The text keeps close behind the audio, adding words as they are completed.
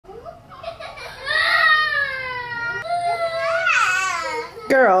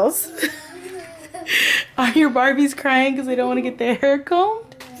Girls, are your Barbies crying because they don't want to get their hair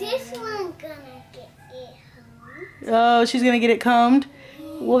combed? This one's gonna get it combed. Oh, she's gonna get it combed?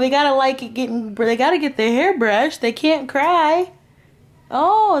 Well, they gotta they gotta get their hair brushed. They can't cry.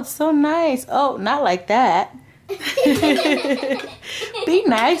 Oh, it's so nice. Oh, not like that. Be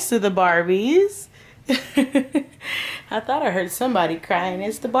nice to the Barbies. I thought I heard somebody crying.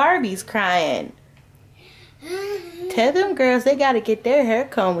 It's the Barbies crying. Tell them girls they gotta get their hair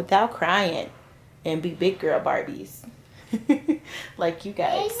combed without crying and be big girl Barbies. Like you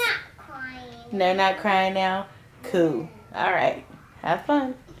guys. They're not crying. They're not crying now? Cool. Alright. Have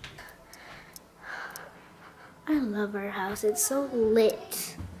fun. I love our house. It's so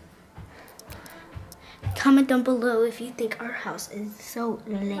lit. Comment down below if you think our house is so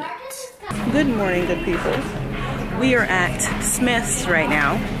lit. Good morning, good people. We are at Smith's right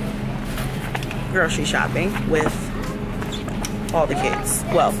now, grocery shopping with all the kids.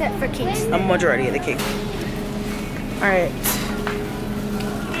 Well, except for kids. A majority of the kids. All right.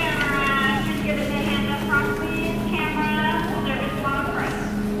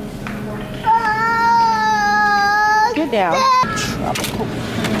 Get down.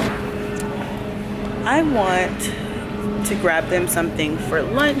 I want to grab them something for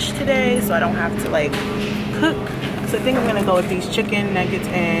lunch today so I don't have to like cook. So I think I'm gonna go with these chicken nuggets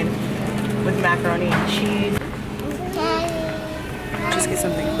and with macaroni and cheese. Just get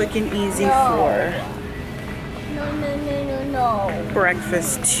something quick and easy for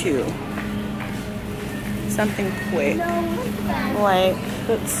breakfast too. Something quick. Like,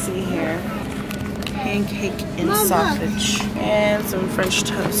 let's see here. Pancake and sausage. And some French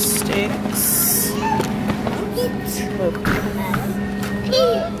toast sticks. Look.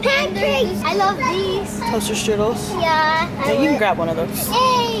 Pancakes! I love these. Toaster strudels? Yeah. Yeah, you can grab one of those.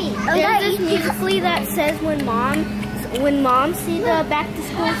 Hey! There's this musically that says when mom see the back to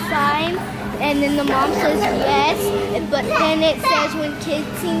school sign, and then the mom says yes, but then it says when kids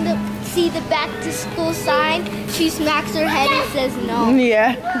see the back to school sign, she smacks her head and says no.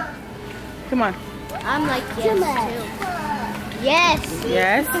 Yeah. Come on. I'm like yes too. Yes.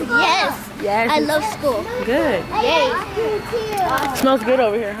 Yes? Yes. Yes. I love school. Good. Yay. Smells good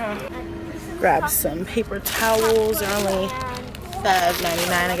over here, huh? Grab some paper towels. They're only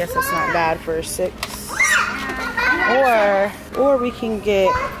 $5.99. I guess that's not bad for 6. Or we can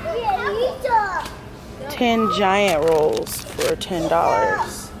get 10 giant rolls for $10,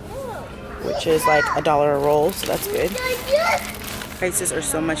 which is like $1 a roll, so that's good. Prices are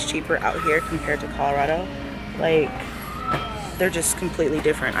so much cheaper out here compared to Colorado. Like, they're just completely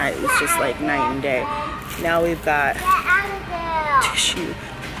different. It's just like night and day. Now we've got tissue.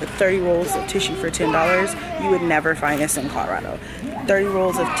 With 30 rolls of tissue for $10, you would never find this in Colorado. 30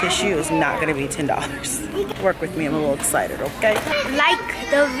 rolls of tissue is not gonna be $10. Work with me, I'm a little excited, okay? Like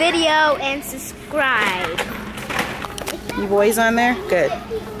the video and subscribe. You boys on there? Good. I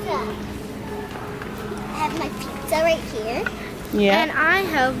have my pizza right here. Yeah. And I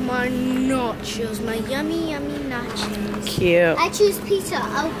have my nachos, my yummy, yummy nachos. Cute. I choose pizza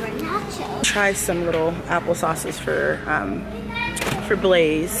over nachos. Try some little apple sauces for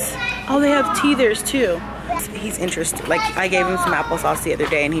Blaze. Oh, they have teethers too. He's interested. Like, I gave him some applesauce the other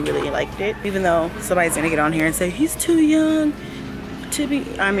day and he really liked it. Even though somebody's gonna get on here and say he's too young to be,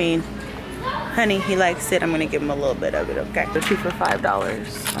 I mean, honey, he likes it. I'm gonna give him a little bit of it, okay? They're 2 for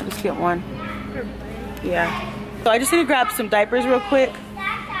 $5. I'll just get one. Yeah. So I just need to grab some diapers real quick.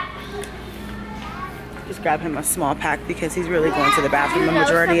 Just grab him a small pack because he's really going to the bathroom the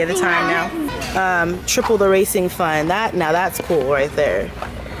majority of the time now. Triple the racing fun. Now that's cool right there.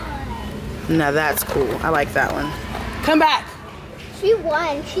 Now that's cool. I like that one. Come back. She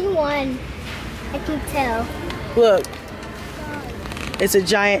won. She won. I can tell. Look. It's a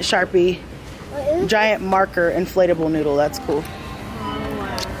giant Sharpie, giant marker inflatable noodle. That's cool.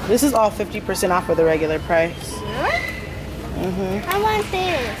 This is all 50% off of the regular price. I want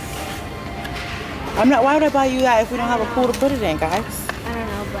this. I'm not. Why would I buy you that if we don't have a pool to put it in, guys? I don't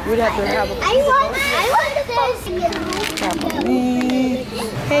know, but We'd have to have a pool. I want this.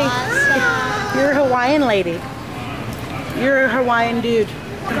 Hey, you're a Hawaiian lady. You're a Hawaiian dude.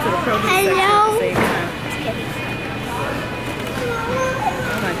 Hello.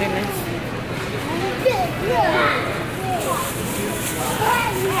 Oh my goodness.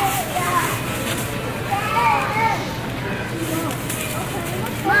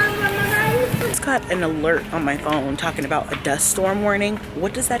 It's got an alert on my phone talking about a dust storm warning.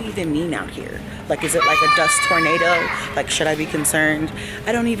 What does that even mean out here? Like, is it like a dust tornado? Like, should I be concerned?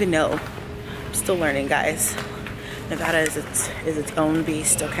 I don't even know. I'm still learning, guys. Nevada is its own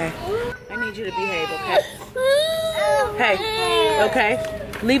beast, okay? I need you to behave, okay? Hey, okay?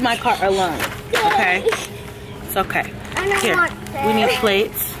 Leave my cart alone, okay? It's okay. Here, we need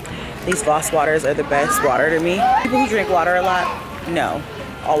plates. These Voss waters are the best water to me. People who drink water a lot, no.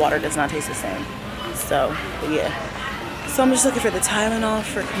 All water does not taste the same. So, yeah. So I'm just looking for the Tylenol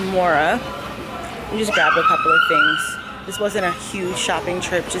for Kimura. We just grabbed a couple of things. This wasn't a huge shopping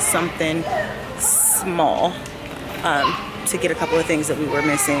trip, just something small to get a couple of things that we were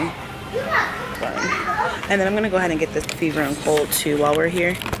missing. And then I'm gonna go ahead and get this fever and cold too while we're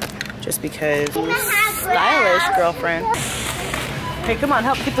here, just because stylish, girlfriend. Hey, come on,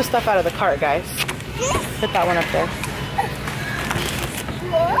 help get the stuff out of the cart, guys. Put that one up there.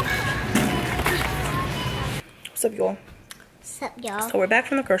 What's up, y'all? What's up, y'all? So we're back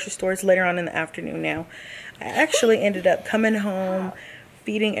from the grocery store. It's later on in the afternoon now. I actually ended up coming home,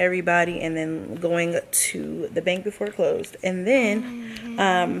 feeding everybody, and then going to the bank before it closed. And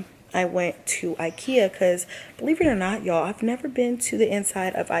then I went to IKEA because, believe it or not, y'all, I've never been to the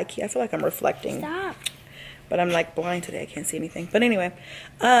inside of IKEA. I feel like I'm reflecting. Stop. But I'm like blind today. I can't see anything. But anyway,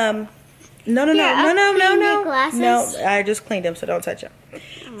 no. No, I just cleaned them, so don't touch them.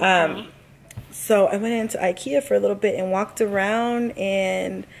 Okay. So I went into IKEA for a little bit and walked around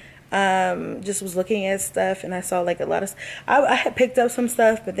and just was looking at stuff, and I saw like a lot of I had picked up some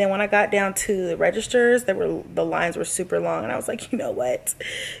stuff, but then when I got down to the registers, the lines were super long, and I was like, you know what,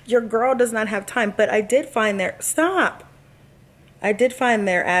 your girl does not have time. But I did find their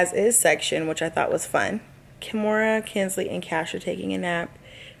as is section, which I thought was fun. Kimura, Kinsley, and Cash are taking a nap,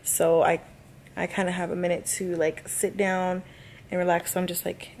 so I kind of have a minute to like sit down and relax. So I'm just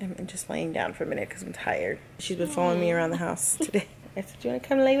laying down for a minute because I'm tired. She's been following me around the house today. I said, do you want to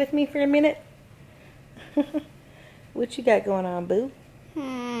come lay with me for a minute? What you got going on, boo?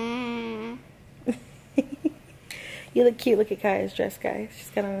 You look cute. Look at Kaya's dress, guys. She's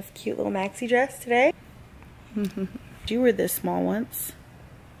got on this cute little maxi dress today. You were this small once.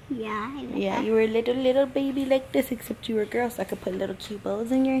 Yeah, I know. Yeah, you were a little baby like this, except you were a girl, so I could put little cute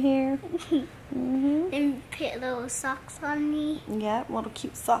bows in your hair. And put little socks on me. Yeah, little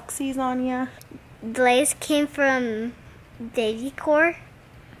cute socksies on ya. The lace came from Baby Core.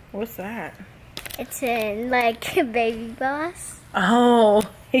 What's that? It's in like Baby Boss. Oh,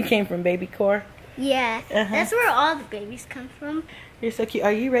 it came from Baby Core. Yeah, that's where all the babies come from. You're so cute.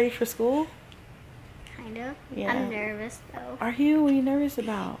 Are you ready for school? Kind of. Yeah. I'm nervous though. Are you? What are you nervous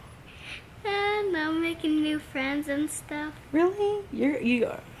about? No, making new friends and stuff. Really?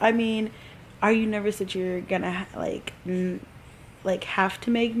 I mean, are you nervous that you're gonna like have to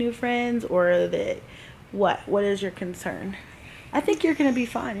make new friends, or that what is your concern? I think you're gonna be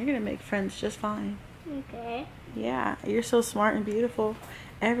fine. You're gonna make friends just fine. Okay. Yeah, you're so smart and beautiful.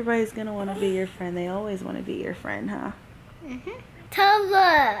 Everybody's gonna want to be your friend. They always want to be your friend, huh? Tell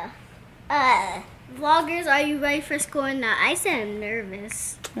the vloggers, are you ready for school or not? I said I'm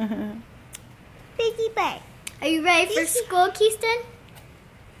nervous. Piggy Butt. Are you ready for school, Keyston?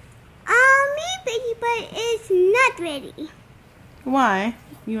 Me, Piggy Butt is not ready. Why?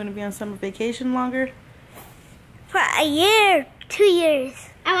 You want to be on summer vacation longer? For a year, 2 years.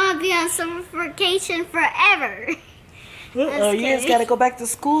 I want to be on summer vacation forever. Oh, you guys gotta go back to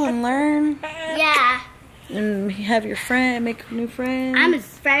school and learn. Yeah. And have your friend, make new friends. I'm a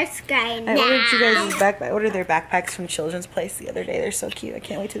first guy now. I ordered you guys' backpack. I ordered their backpacks from Children's Place the other day. They're so cute. I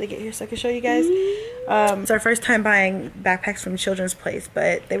can't wait till they get here so I can show you guys. It's our first time buying backpacks from Children's Place,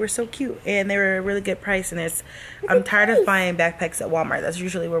 but they were so cute and they were a really good price. And I'm tired of buying backpacks at Walmart. That's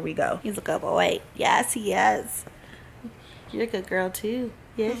usually where we go. He's a good boy. Yes, he is. You're a good girl too.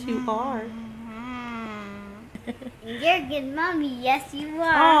 Yes, you are. You're a good mommy. Yes, you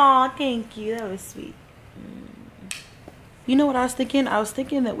are. Aw, thank you. That was sweet. You know what I was thinking? I was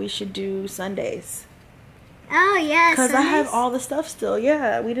thinking that we should do Sundays. Oh yeah, because I have all the stuff still.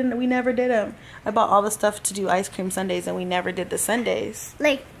 Yeah, we never did them. I bought all the stuff to do ice cream sundaes, and we never did the sundaes.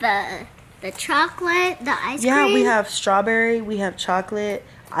 Like the chocolate, the ice cream. Yeah, we have strawberry, we have chocolate.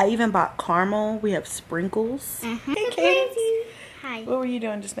 I even bought caramel. We have sprinkles. Hey, Katie. Hi. What were you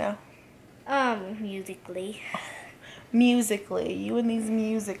doing just now? Musically. Oh, musically, you and these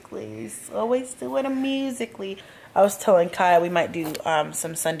musicallys, always doing a musically. I was telling Kaya we might do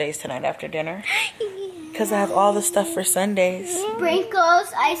some Sundays tonight after dinner. Because I have all the stuff for Sundays.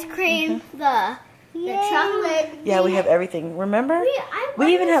 Sprinkles, ice cream, the chocolate. Yeah, we have everything. Remember?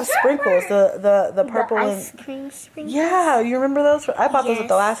 We even have sprinkles. The purple the ice cream sprinkles. Yeah, you remember those? I bought those at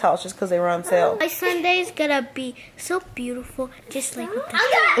the last house just because they were on sale. My Sunday's gonna be so beautiful, just like with the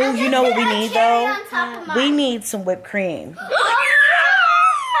Oh, you know what we need though? We need some whipped cream.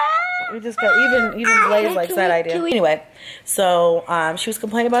 We just got even Blaze likes that idea. Anyway, so she was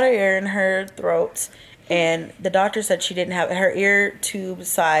complaining about her ear and her throat, and the doctor said she didn't have her ear tube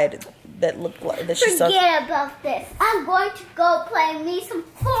side that looked like that. Forget about this. I'm going to go play me some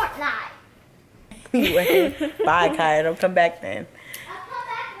Fortnite. Anyway, bye, Kai. Don't come back then. I'll come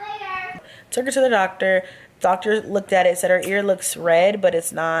back later. Took her to the doctor. Doctor looked at it, said her ear looks red, but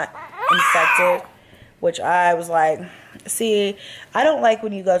it's not infected. Which I was like, see, I don't like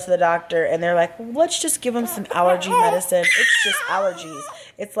when you go to the doctor and they're like, well, let's just give them some allergy medicine. It's just allergies.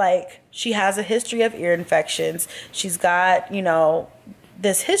 It's like she has a history of ear infections. She's got, you know,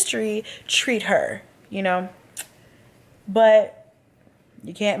 this history. Treat her, you know. But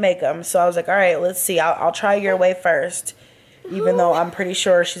you can't make them. So I was like, all right, let's see. I'll try your way first, even though I'm pretty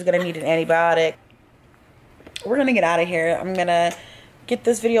sure she's going to need an antibiotic. We're going to get out of here. I'm going to get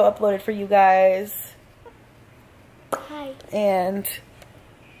this video uploaded for you guys. Hi. And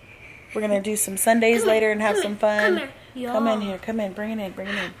we're going to do some Sundays later and have some fun. Come here. Come in here. Come in. Bring it in. Bring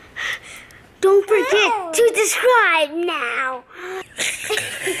it in. Don't forget to subscribe now.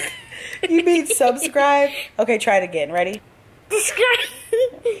 You mean subscribe? Okay, try it again. Ready? Subscribe.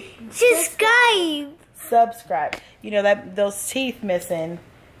 Subscribe. You know that those teeth missing.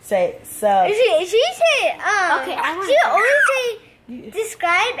 Say sub. She said okay. She always say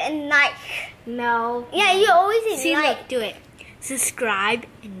subscribe and like. No. Yeah, you always say See, like. look, do it. Subscribe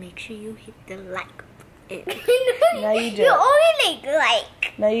and make sure you hit the like button. Now you do You it. only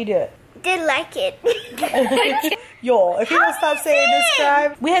like. Now you do it. Did like it. Yo, if you don't stop saying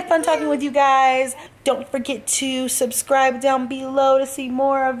subscribe. We had fun talking with you guys. Don't forget to subscribe down below to see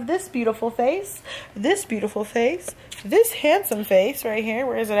more of this beautiful face, this beautiful face, this handsome face right here.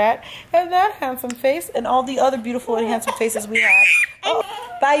 Where is it at? And that handsome face, and all the other beautiful and handsome faces we have. Oh,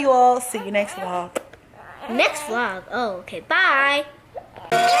 bye, you all. See you next vlog. Next vlog. Oh, okay. Bye.